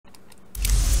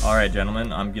Alright,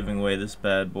 gentlemen, I'm giving away this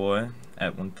bad boy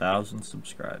at 1,000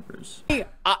 subscribers. Hey,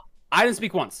 I didn't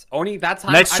speak once. Oni, that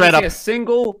time Next I straight didn't up. say a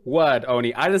single word,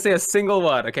 Oni. I didn't say a single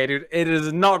word, okay, dude? It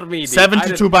is not me, dude.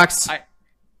 72 bucks.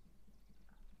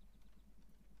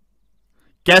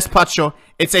 Gaspacho.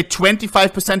 It's a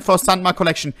 25% for Sandmark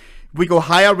collection. We go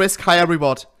higher risk, higher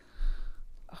reward.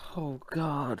 Oh,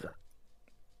 God.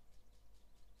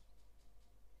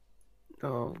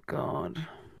 Oh, God.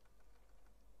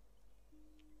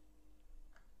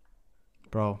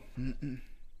 Bro.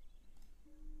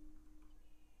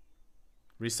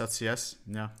 Restart CS?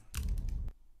 Yeah.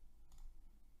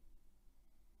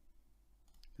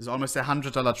 This is almost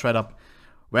 $100 trade up.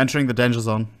 We're entering the danger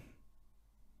zone.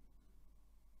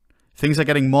 Things are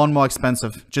getting more and more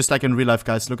expensive. Just like in real life,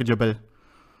 guys. Look at your bill.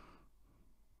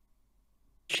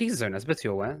 Jesus, that's a bit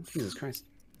too aware. Jesus Christ.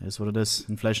 It is what it is.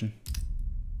 Inflation.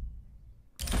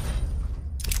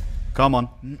 Come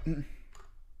on.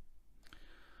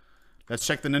 Let's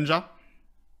check the ninja.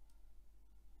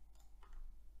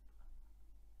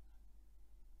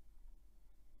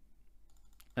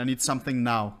 I need something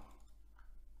now.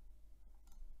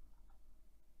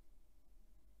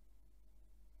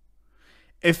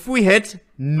 If we hit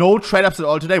no trade-ups at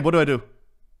all today, what do?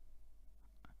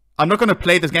 I'm not going to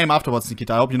play this game afterwards,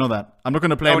 Nikita. I hope you know that. I'm not going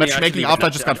to play matchmaking after I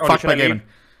just got fucked by gaming.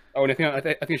 Oh, I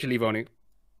think I should leave, Oni.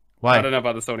 Why? I don't know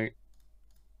about this, Oni.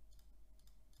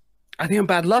 I think I'm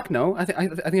bad luck, no? I think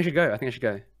I should go. I think I should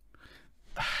go.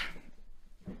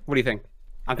 What do you think?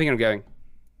 I'm thinking of going.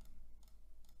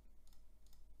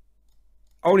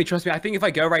 Oni, trust me. I think if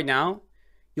I go right now,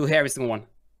 you'll hear every single one.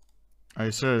 Are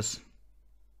you serious?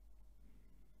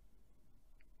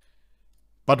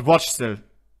 But watch still.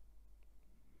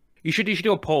 You should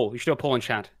do a poll. You should do a poll in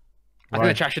chat. I think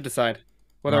the chat should decide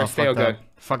whether I stay or go.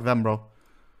 Fuck them, bro.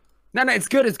 No, it's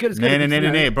good. It's good. It's good.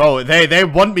 Nah, bro. They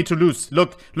want me to lose.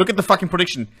 Look at the fucking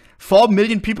prediction. 4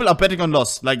 million people are betting on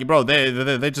loss. Like, bro,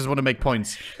 they just want to make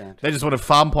points. Shit. They just want to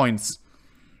farm points.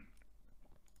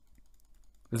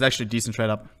 It's actually a decent trade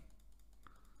up.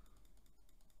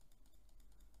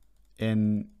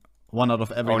 In 1 out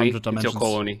of every 100 dimensions. It's your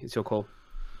call, Oni. It's your call.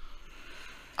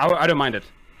 I don't mind it.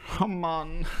 Come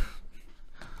on.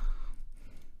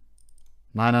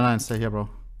 999, stay here, bro.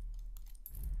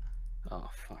 Oh,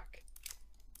 fuck.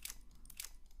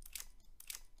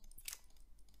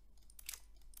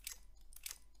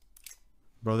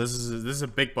 Bro, this is a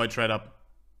big boy trade up.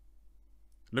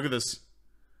 Look at this.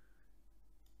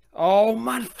 Oh,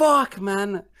 man, fuck,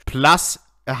 man. Plus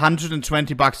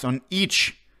 120 bucks on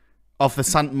each of the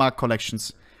Sandmark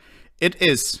collections. It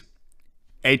is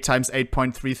 8 times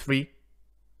 8.33,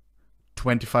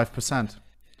 25%.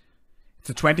 It's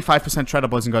a 25% trader,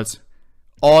 boys and girls.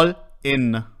 All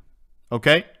in.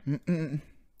 Okay?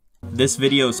 This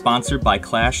video is sponsored by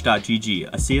Clash.gg,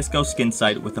 a CSGO skin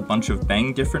site with a bunch of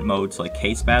bang different modes like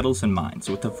case battles and mines.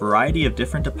 With a variety of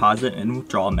different deposit and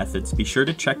withdrawal methods, be sure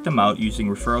to check them out using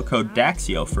referral code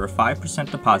DAXIO for a 5%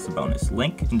 deposit bonus.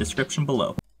 Link in description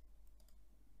below.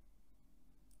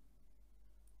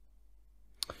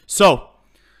 So,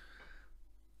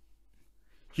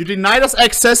 you denied us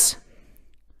access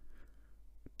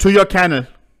to your channel.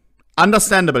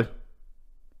 Understandable.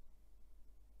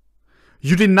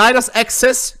 You denied us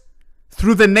access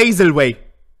through the nasal way.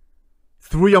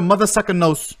 Through your mother-sucking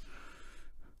nose.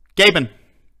 Gaben.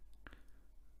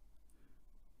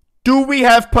 Do we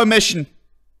have permission?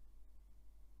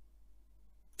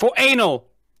 For anal.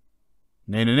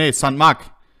 Nee, Sandmark.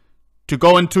 To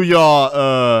go into your,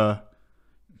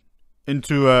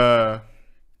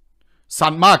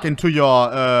 Sandmark, into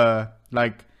your,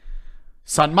 like,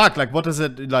 Sandmark, like, what is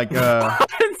it, like,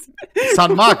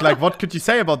 Sandmark, like, what could you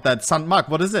say about that? Sandmark,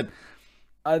 what is it?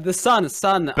 The sun,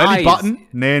 Belly eyes. button?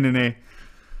 Nee.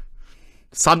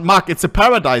 Sandmark, it's a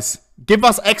paradise. Give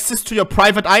us access to your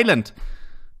private island.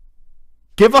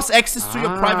 Give us access to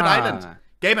your private island.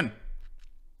 Gaben,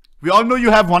 we all know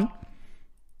you have one.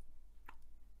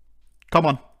 Come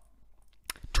on.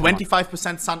 25%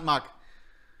 Sandmark.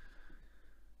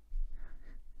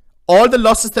 All the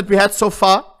losses that we had so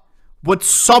far would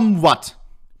somewhat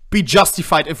be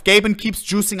justified if Gaben keeps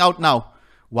juicing out now.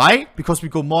 Why? Because we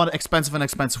go more expensive and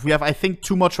expensive. We have, I think,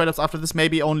 2 more trade-ups after this.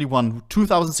 Maybe only one.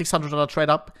 $2,600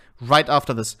 trade-up right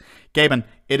after this. Gaben,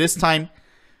 it is time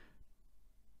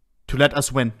to let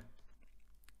us win.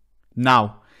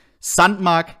 Now.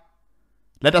 Sandmark,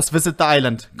 let us visit the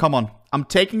island. Come on. I'm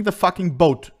taking the fucking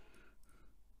boat.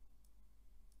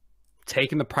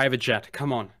 Taking the private jet.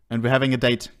 Come on. And we're having a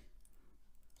date.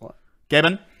 What?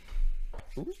 Gaben?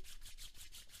 Ooh.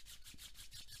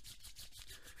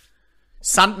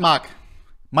 Sandmark.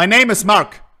 My name is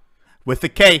Mark. With the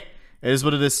K. It is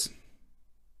what it is.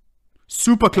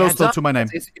 Super close though to my name.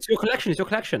 It's your collection. It's your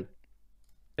collection.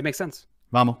 It makes sense.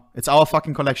 Vamos. It's our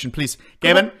fucking collection, please.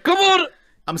 Gaben. Come on!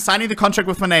 I'm signing the contract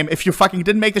with my name. If you fucking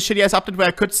didn't make the shitty ass update where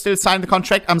I could still sign the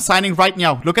contract, I'm signing right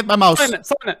now. Look at my mouse. Sign it.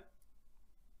 Sign it.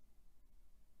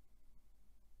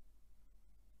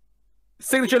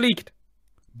 Signature leaked.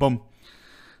 Boom.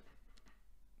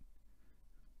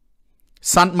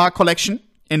 Sandmark collection.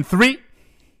 In 3.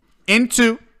 In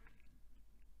 2.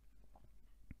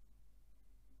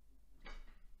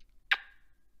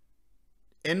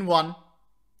 In 1.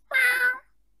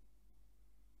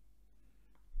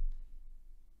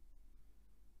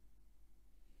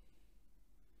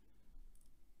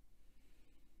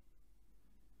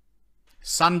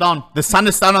 Sundown. The sun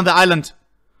is down on the island.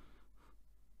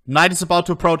 Night is about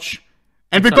to approach.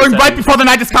 And we're going right before the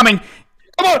night is coming.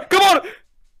 Come on, come on!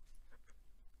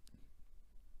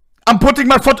 I'm putting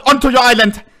my foot onto your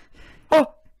island. Oh.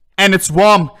 And it's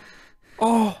warm.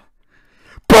 Oh.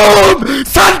 Boom!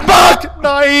 Sandmark!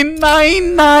 9,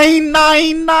 9, 9,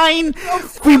 9, 9.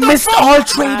 We missed all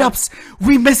trade-ups.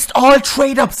 We missed all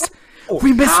trade-ups.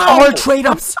 We missed all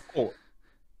trade-ups.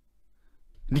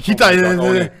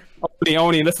 Nikita.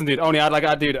 Oni, listen, dude. Oni,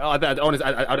 dude.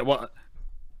 What?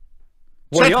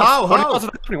 Check how? What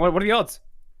are the odds?